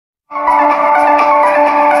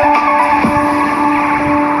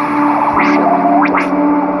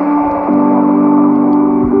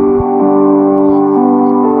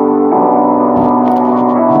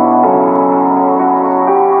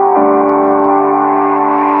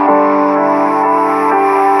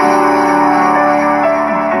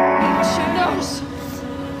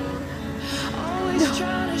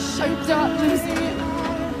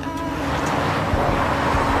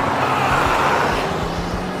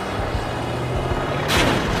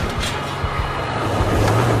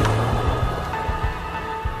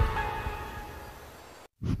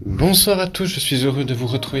Bonsoir à tous, je suis heureux de vous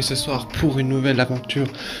retrouver ce soir pour une nouvelle aventure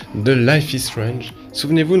de Life is Strange.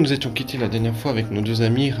 Souvenez-vous, nous étions quittés la dernière fois avec nos deux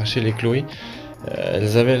amis, Rachel et Chloé.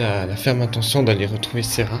 Elles avaient la ferme intention d'aller retrouver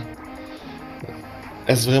Sarah.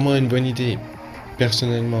 Est-ce vraiment une bonne idée?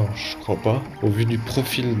 Personnellement, je crois pas, au vu du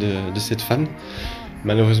profil de cette femme.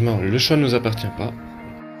 Malheureusement, le choix ne nous appartient pas.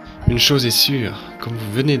 Une chose est sûre, comme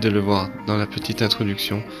vous venez de le voir dans la petite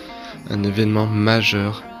introduction, un événement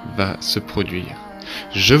majeur va se produire.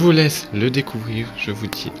 Je vous laisse le découvrir, je vous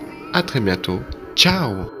dis à très bientôt.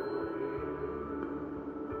 Ciao!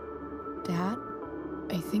 Dad,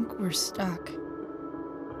 I think we're stuck.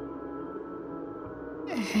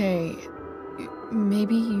 Hey,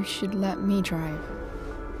 maybe you should let me drive.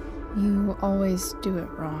 You always do it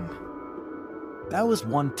wrong. That was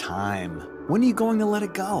one time. When are you going to let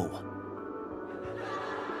it go?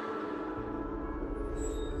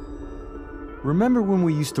 Remember when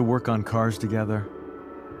we used to work on cars together?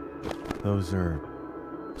 Those are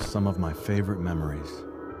some of my favorite memories.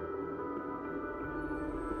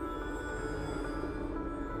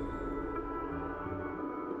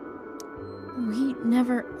 We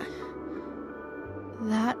never...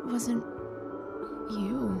 That wasn't...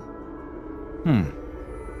 you.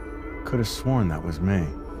 Could have sworn that was me.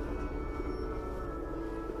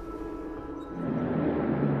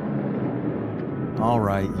 All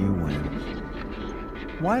right, you win.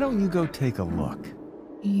 Why don't you go take a look?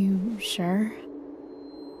 You sure?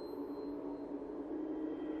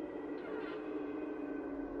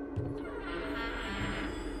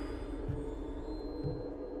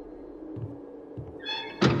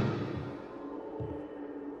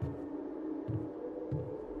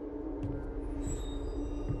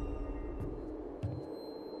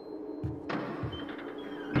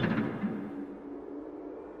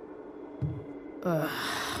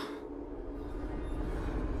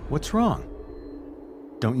 What's wrong?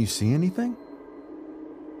 Don't you see anything?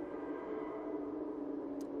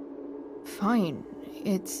 Fine.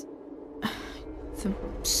 It's... the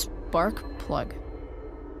spark plug.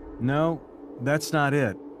 No, that's not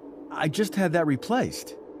it. I just had that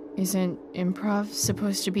replaced. Isn't improv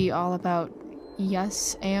supposed to be all about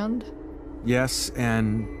yes and? Yes,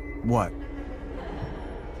 and what?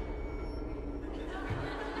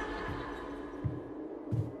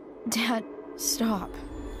 Dad, stop.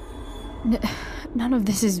 None of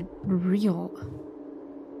this is real.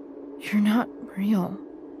 You're not real.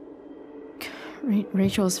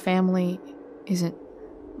 Rachel's family isn't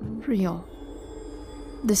real.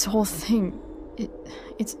 This whole thing,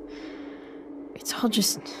 it's all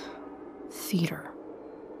just theater.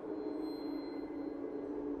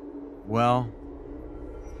 Well,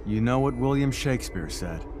 you know what William Shakespeare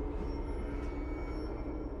said.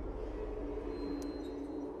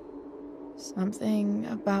 Something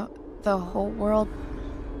about the whole world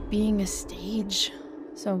being a stage,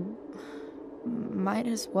 so might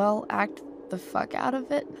as well act the fuck out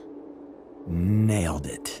of it. Nailed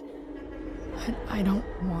it. But I don't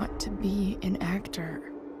want to be an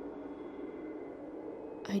actor.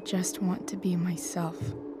 I just want to be myself.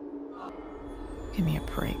 Give me a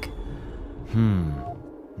break.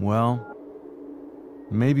 Well,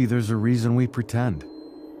 maybe there's a reason we pretend.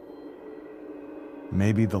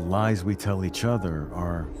 Maybe the lies we tell each other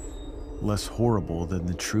are less horrible than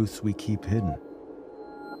the truths we keep hidden.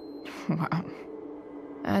 Wow.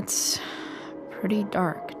 That's pretty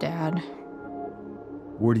dark, Dad.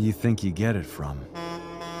 Where do you think you get it from?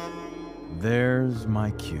 There's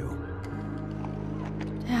my cue.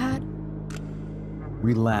 Dad?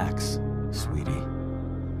 Relax, sweetie.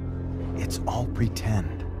 It's all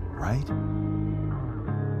pretend, right?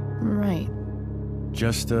 Right.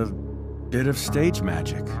 Just a bit of stage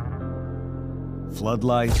magic.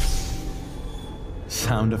 Floodlights,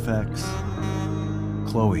 sound effects.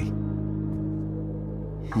 Chloe,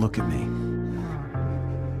 look at me.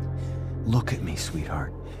 Look at me,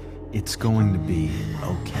 sweetheart. It's going to be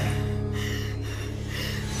okay.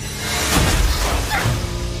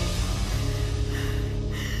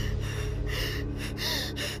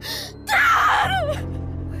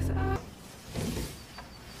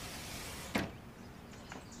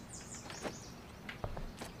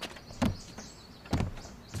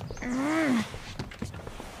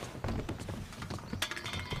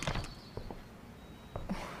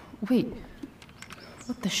 Wait.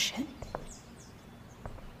 What the shit?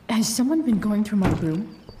 Has someone been going through my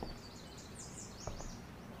room?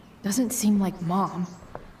 Doesn't seem like Mom.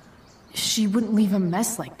 She wouldn't leave a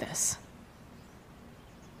mess like this.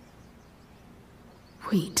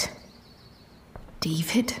 Wait.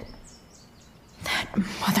 David? That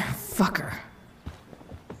motherfucker.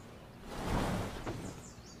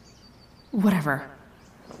 Whatever.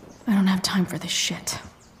 I don't have time for this shit.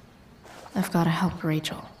 I've gotta help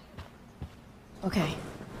Rachel. Okay.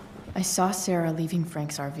 I saw Sarah leaving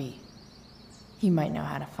Frank's RV. He might know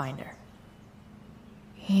how to find her.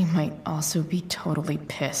 He might also be totally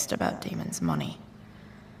pissed about Damon's money.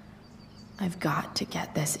 I've got to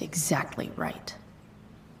get this exactly right.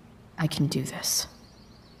 I can do this.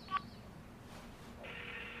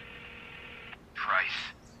 Price.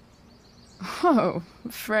 Oh,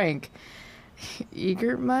 Frank.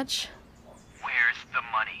 Eager much? Where's the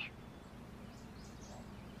money?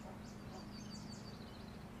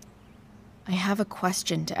 I have a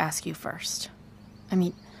question to ask you first. I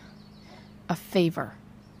mean, a favor.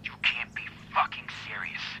 You can't be fucking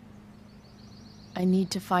serious. I need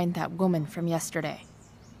to find that woman from yesterday.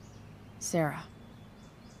 Sarah.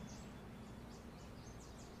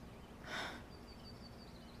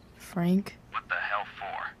 Frank? What the hell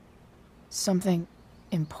for? Something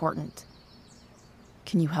important.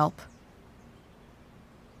 Can you help?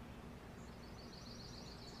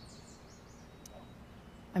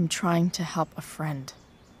 I'm trying to help a friend.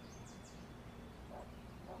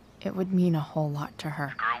 It would mean a whole lot to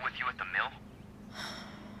her. The girl with you at the mill?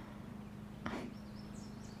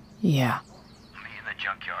 Yeah. I'll meet you in the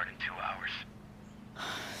junkyard in 2 hours.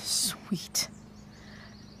 Sweet.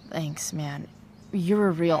 Thanks, man. You're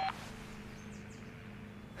a real...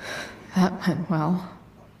 That went well,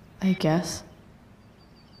 I guess.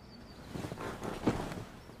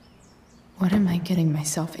 What am I getting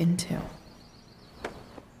myself into?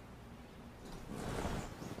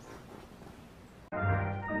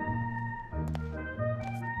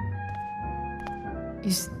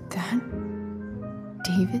 Is that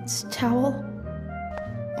David's towel?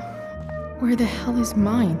 Where the hell is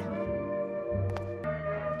mine?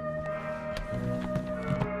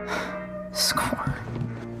 Score.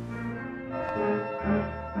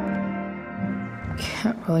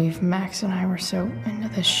 Can't believe Max and I were so into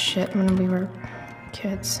this shit when we were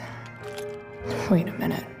kids. Wait a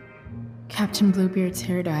minute. Captain Bluebeard's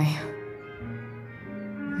hair dye.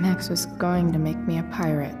 Max was going to make me a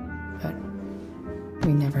pirate, but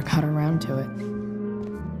we never got around to it.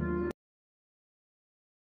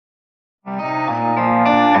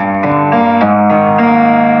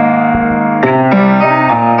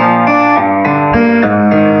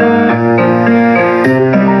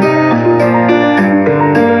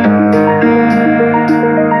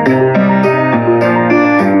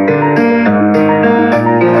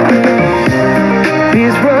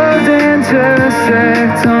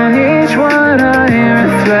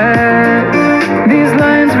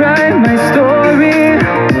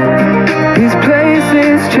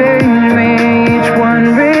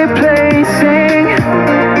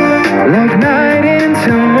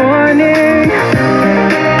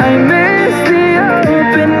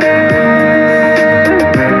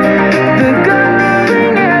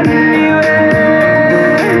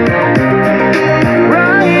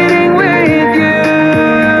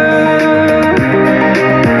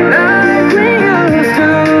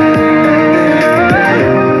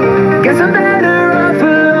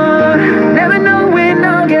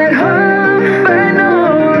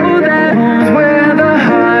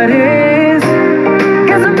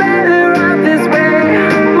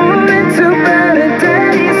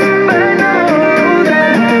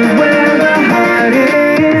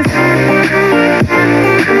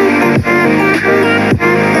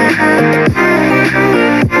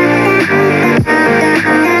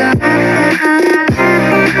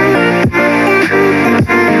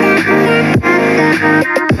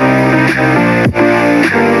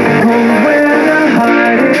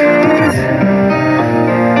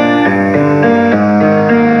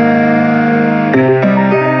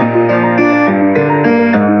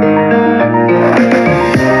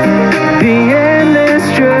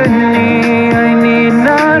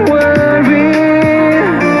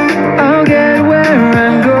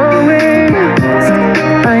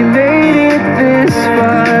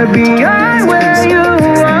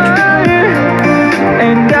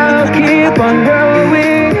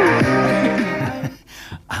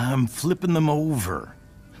 Flipping them over.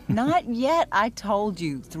 Not yet. I told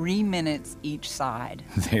you, 3 minutes each side.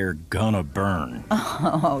 They're gonna burn.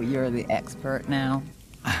 Oh, you're the expert now.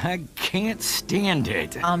 I can't stand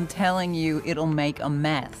it. I'm telling you, it'll make a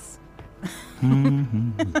mess.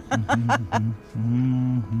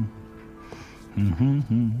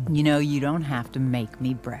 You know, you don't have to make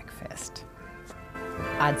me breakfast.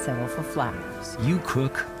 I'd settle for flowers. You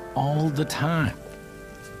cook all the time.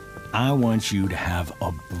 I want you to have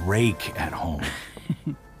a break at home.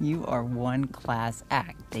 You are one class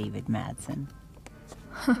act, David Madsen.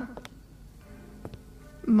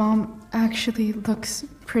 Mom actually looks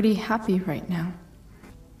pretty happy right now.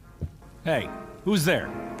 Hey, who's there?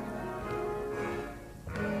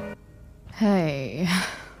 Hey.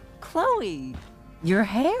 Chloe, your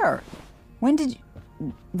hair. When did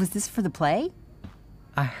you... Was this for the play?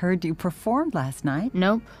 I heard you performed last night.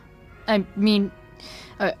 Nope. I mean,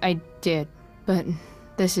 I did, but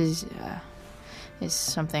this is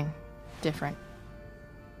something different.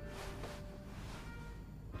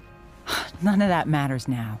 None of that matters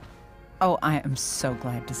now. Oh, I am so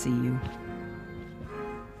glad to see you.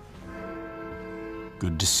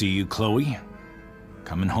 Good to see you, Chloe.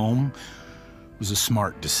 Coming home was a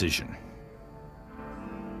smart decision.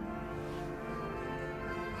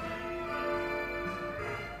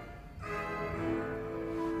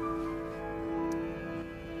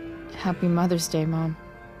 Happy Mother's Day, Mom.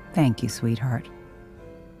 Thank you, sweetheart.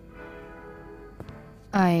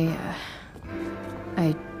 I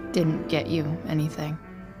didn't get you anything.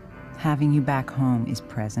 Having you back home is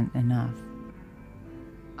present enough.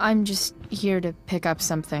 I'm just here to pick up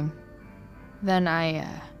something. Then I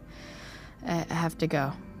have to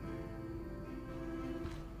go.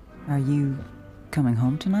 Are you coming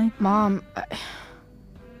home tonight? Mom,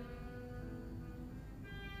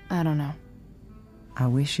 I don't know. I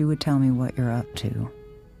wish you would tell me what you're up to.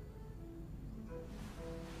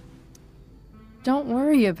 Don't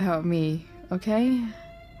worry about me, okay?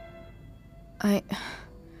 I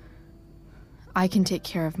can take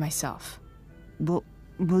care of myself.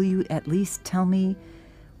 Will you at least tell me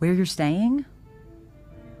where you're staying?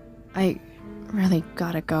 I really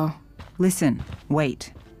gotta go. Listen,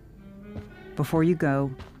 wait. Before you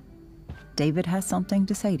go, David has something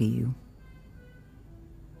to say to you.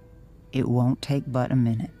 It won't take but a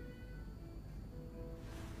minute.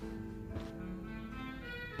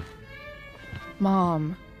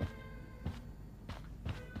 Mom.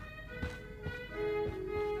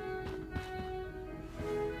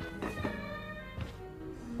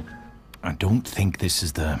 I don't think this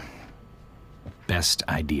is the best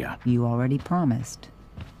idea. You already promised.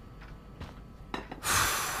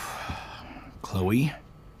 Chloe,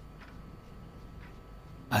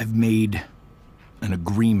 I've made an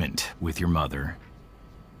agreement with your mother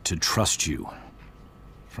to trust you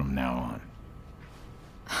from now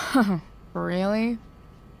on. Really?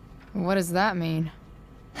 What does that mean?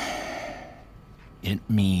 It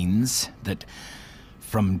means that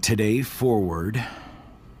from today forward,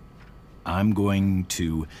 I'm going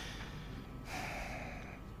to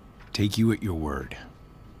take you at your word.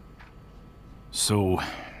 So,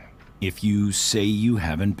 if you say you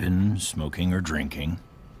haven't been smoking or drinking,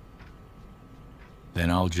 then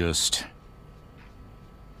I'll just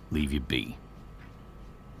leave you be.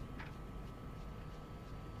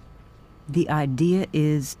 The idea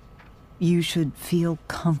is you should feel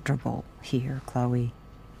comfortable here, Chloe.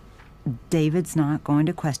 David's not going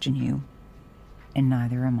to question you, and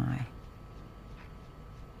neither am I.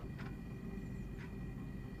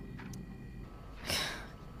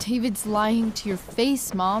 David's lying to your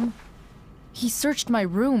face, Mom. He searched my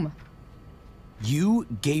room. You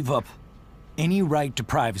gave up any right to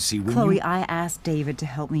privacy when Chloe, you... I asked David to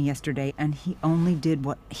help me yesterday, and he only did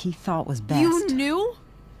what he thought was best. You knew?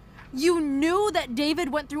 You knew that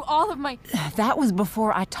David went through all of my... That was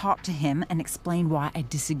before I talked to him and explained why I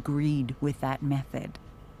disagreed with that method.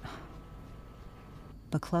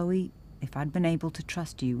 But Chloe, if I'd been able to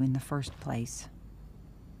trust you in the first place...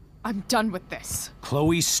 I'm done with this.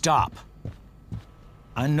 Chloe, stop.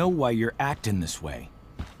 I know why you're acting this way.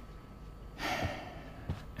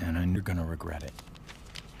 And I know you're gonna regret it.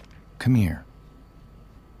 Come here.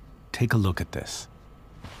 Take a look at this.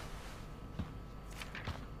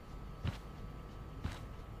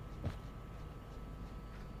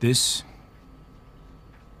 This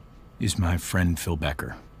is my friend Phil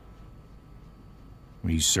Becker.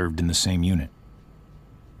 We served in the same unit.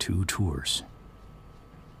 2 tours.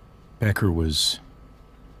 Becker was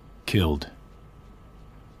killed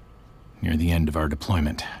near the end of our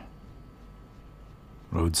deployment.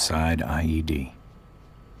 Roadside IED.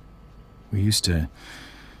 We used to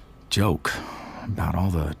joke about all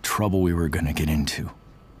the trouble we were gonna get into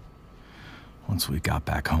once we got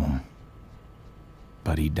back home.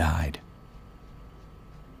 But he died.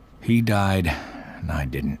 He died, and I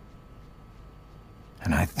didn't.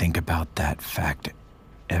 And I think about that fact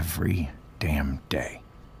every damn day.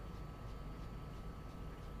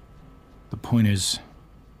 The point is,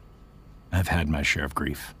 I've had my share of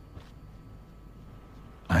grief.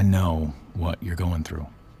 I know what you're going through.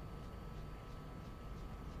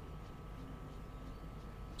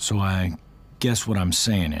 So I guess what I'm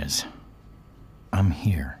saying is, I'm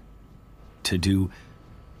here to do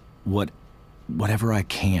whatever I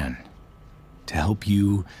can to help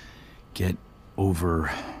you get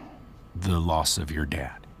over the loss of your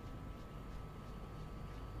dad.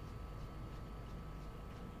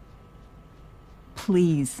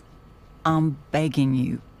 Please, I'm begging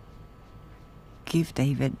you. Give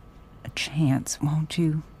David a chance, won't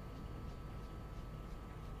you?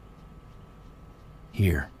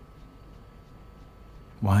 Here.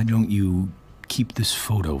 Why don't you keep this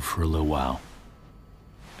photo for a little while?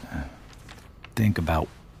 Think about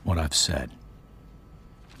what I've said.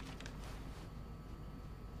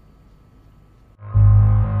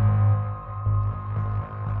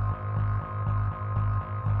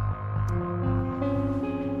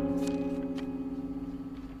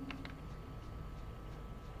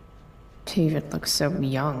 David looks so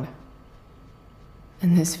young.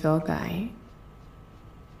 And this Phil guy,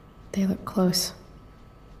 they look close.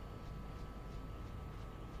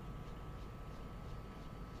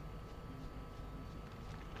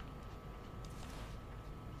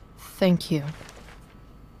 Thank you,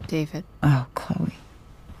 David. Oh, Chloe.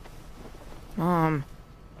 Mom.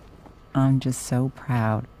 I'm just so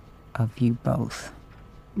proud of you both.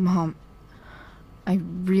 Mom, I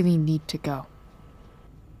really need to go.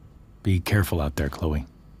 Be careful out there, Chloe.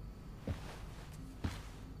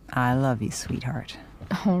 I love you, sweetheart.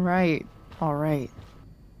 All right, all right.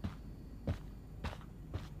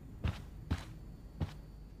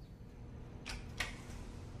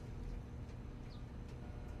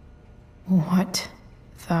 What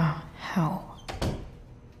the hell?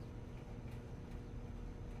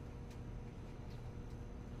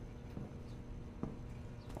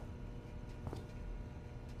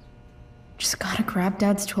 Just gotta grab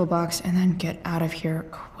Dad's toolbox and then get out of here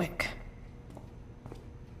quick.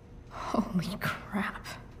 Holy crap.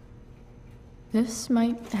 This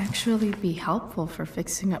might actually be helpful for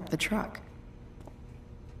fixing up the truck.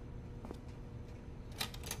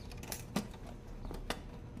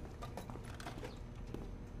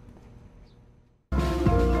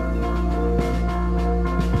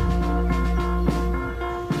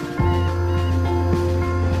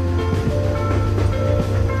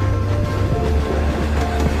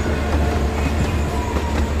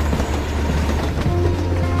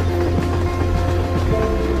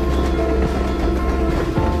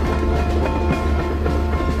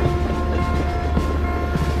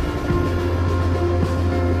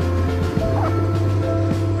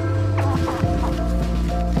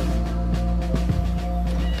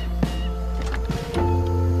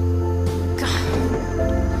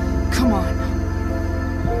 Come on.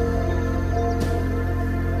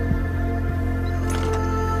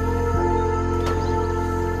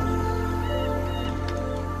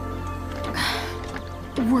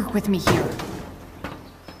 Work with me here.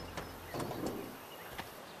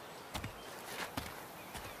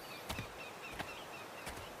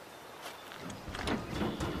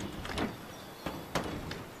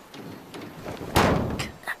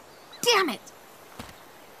 Damn it!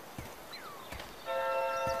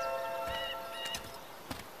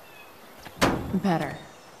 Better.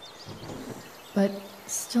 But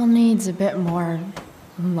still needs a bit more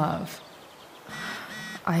love.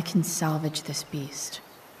 I can salvage this beast.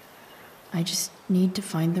 I just need to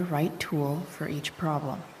find the right tool for each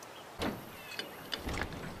problem.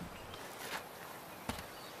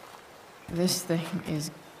 This thing is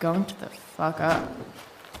going to the fuck up.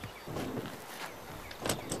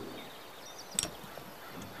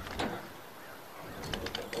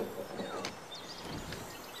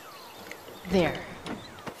 There.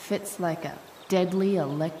 Fits like a deadly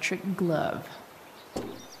electric glove.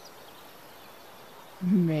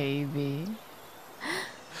 Maybe.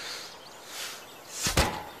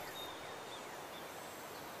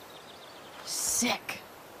 Sick.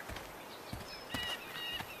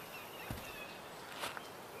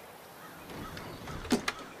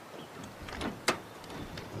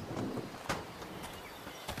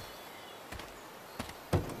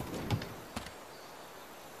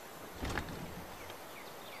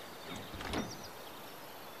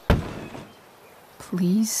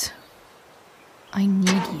 Please, I need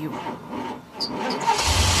you.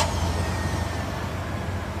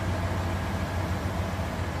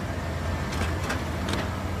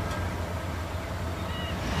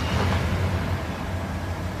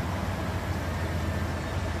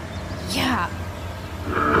 Yeah.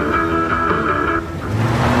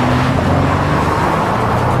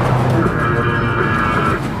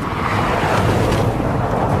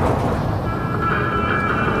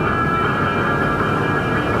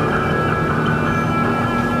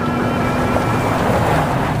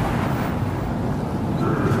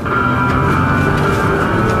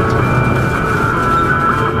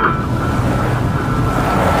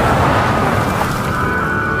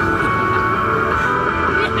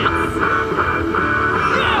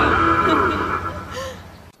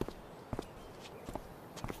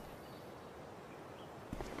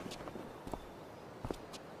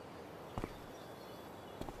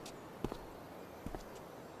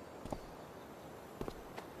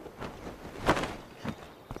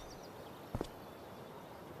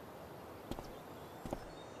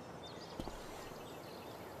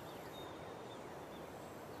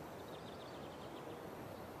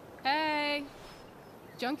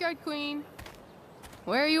 Junkyard Queen.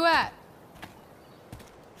 Where are you at?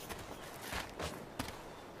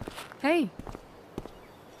 Hey.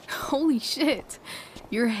 Holy shit.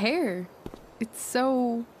 Your hair. It's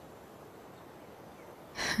so...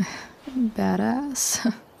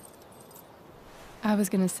 badass. I was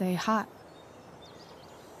gonna say hot.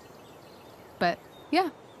 But yeah,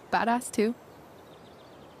 badass too.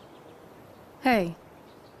 Hey,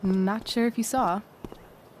 not sure if you saw,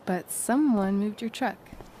 but someone moved your truck.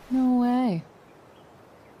 No way.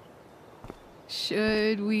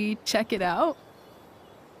 Should we check it out?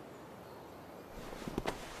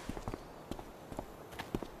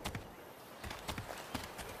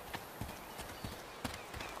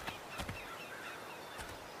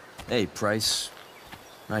 Hey, Price.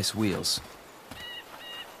 Nice wheels.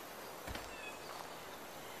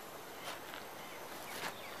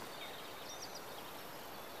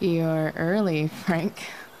 You're early, Frank.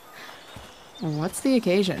 What's the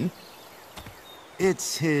occasion?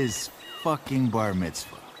 It's his fucking bar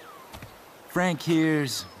mitzvah. Frank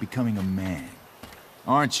here's becoming a man.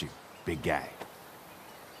 Aren't you, big guy?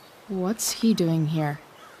 What's he doing here?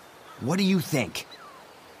 What do you think?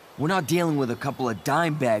 We're not dealing with a couple of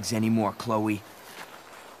dime bags anymore, Chloe.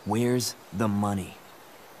 Where's the money?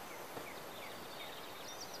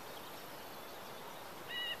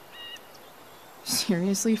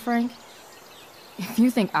 Seriously, Frank? If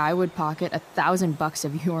you think I would pocket $1,000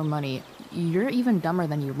 of your money, you're even dumber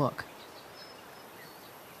than you look.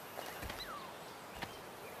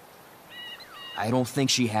 I don't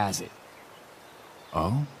think she has it.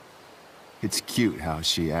 Oh? It's cute how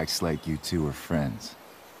she acts like you two are friends.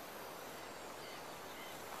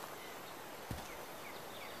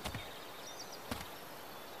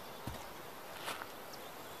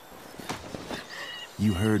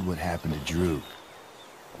 You heard what happened to Drew,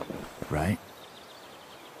 right?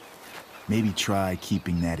 Maybe try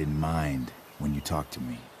keeping that in mind when you talk to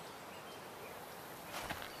me.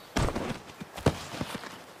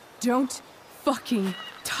 Don't fucking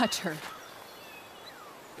touch her.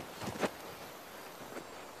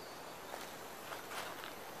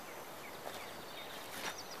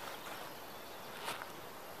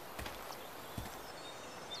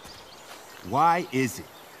 Why is it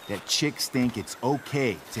that chicks think it's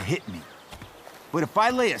okay to hit me, but if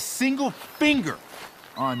I lay a single finger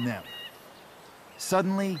on them,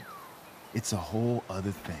 suddenly it's a whole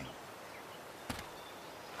other thing?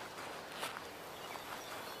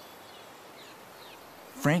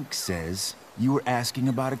 Frank says you were asking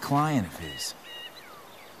about a client of his.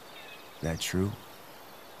 That true?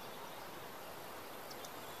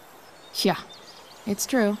 Yeah, it's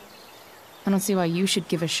true. I don't see why you should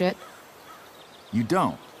give a shit. You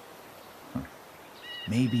don't? Huh.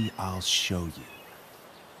 Maybe I'll show you.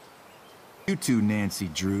 You two Nancy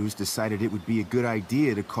Drews decided it would be a good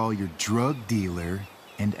idea to call your drug dealer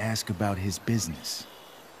and ask about his business.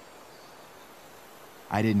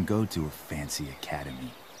 I didn't go to a fancy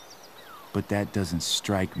academy, but that doesn't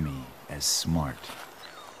strike me as smart.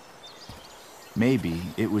 Maybe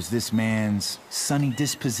it was this man's sunny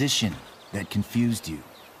disposition that confused you.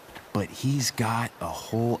 But he's got a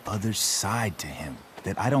whole other side to him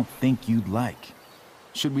that I don't think you'd like.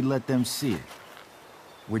 Should we let them see it?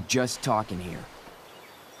 We're just talking here.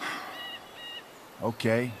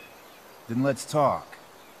 Okay, then let's talk.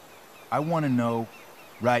 I want to know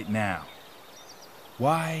right now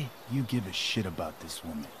why you give a shit about this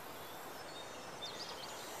woman.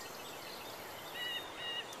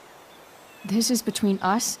 This is between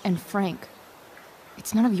us and Frank.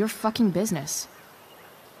 It's none of your fucking business.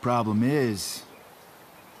 Problem is,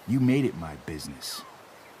 you made it my business.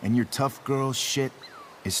 And your tough girl shit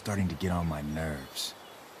is starting to get on my nerves.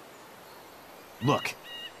 Look,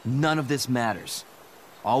 none of this matters.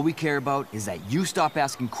 All we care about is that you stop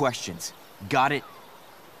asking questions. Got it?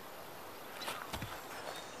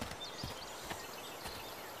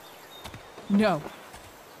 No.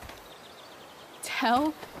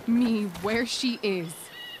 Tell me where she is.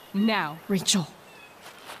 Now, Rachel.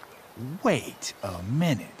 Wait a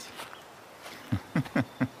minute.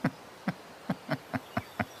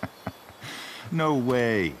 No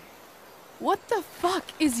way. What the fuck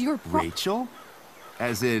is your Rachel?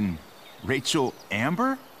 As in, Rachel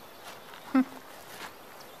Amber?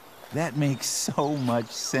 That makes so much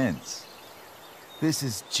sense. This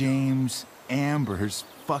is James Amber's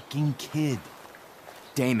fucking kid.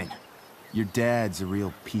 Damon. Your dad's a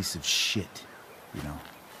real piece of shit, you know?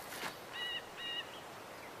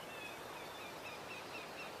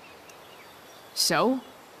 So?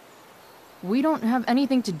 We don't have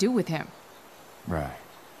anything to do with him. Right.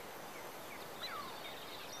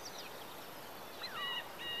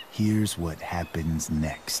 Here's what happens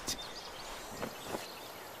next.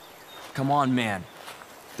 Come on, man.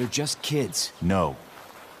 They're just kids. No,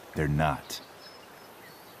 they're not.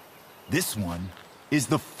 This one is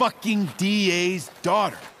the fucking DA's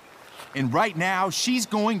daughter. And right now, she's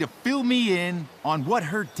going to fill me in on what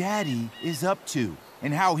her daddy is up to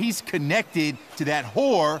and how he's connected to that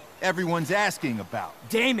whore everyone's asking about.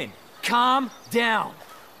 Damon, calm down.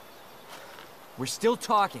 We're still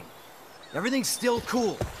talking. Everything's still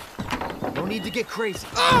cool. No need to get crazy.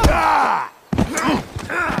 Ah!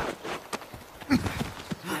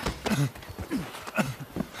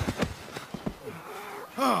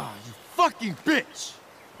 Oh, you fucking bitch!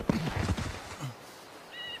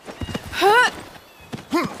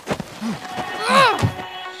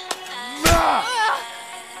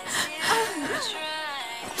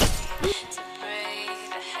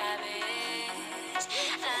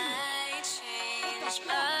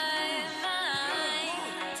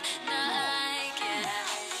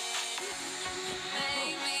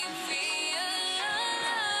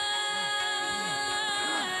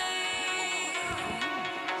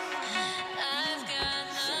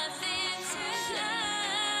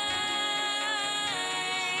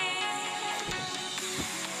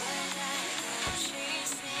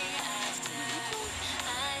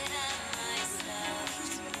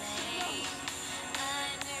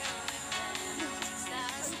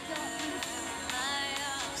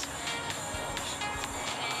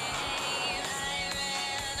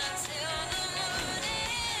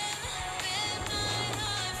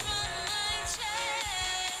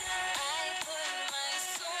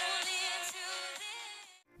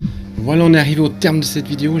 Voilà, on est arrivé au terme de cette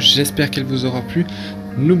vidéo, j'espère qu'elle vous aura plu.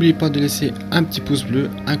 N'oubliez pas de laisser un petit pouce bleu,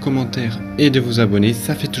 un commentaire et de vous abonner,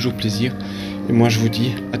 ça fait toujours plaisir. Et moi je vous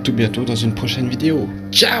dis à tout bientôt dans une prochaine vidéo.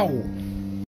 Ciao!